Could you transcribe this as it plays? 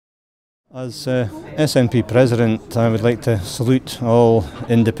As SNP President, I would like to salute all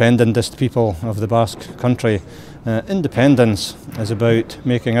independentist people of the Basque Country. Independence is about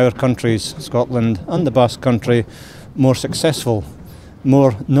making our countries, Scotland and the Basque Country, more successful,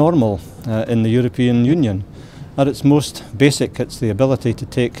 more normal in the European Union. At its most basic, it's the ability to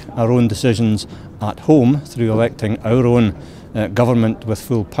take our own decisions at home through electing our own government with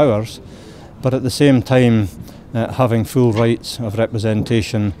full powers, but at the same time having full rights of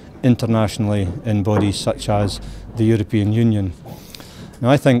representation internationally in bodies such as the European Union. Now,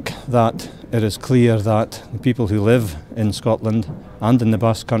 I think that it is clear that the people who live in Scotland and in the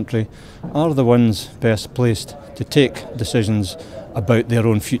Basque Country are the ones best placed to take decisions about their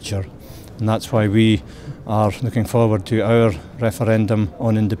own future, and that's why we are looking forward to our referendum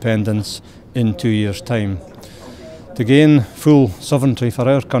on independence in 2 years' time. To gain full sovereignty for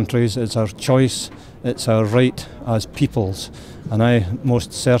our countries, it's our choice, it's our right as peoples, and I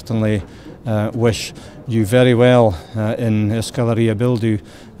most certainly wish you very well in Euskal Herria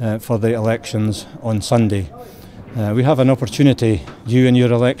Bildu-ri for the elections on Sunday. We have an opportunity, you in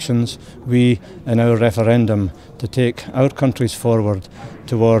your elections, we in our referendum, to take our countries forward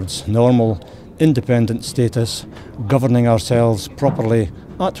towards normal, independent status, governing ourselves properly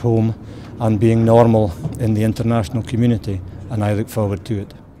at home and being normal in the international community, and I look forward to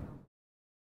it.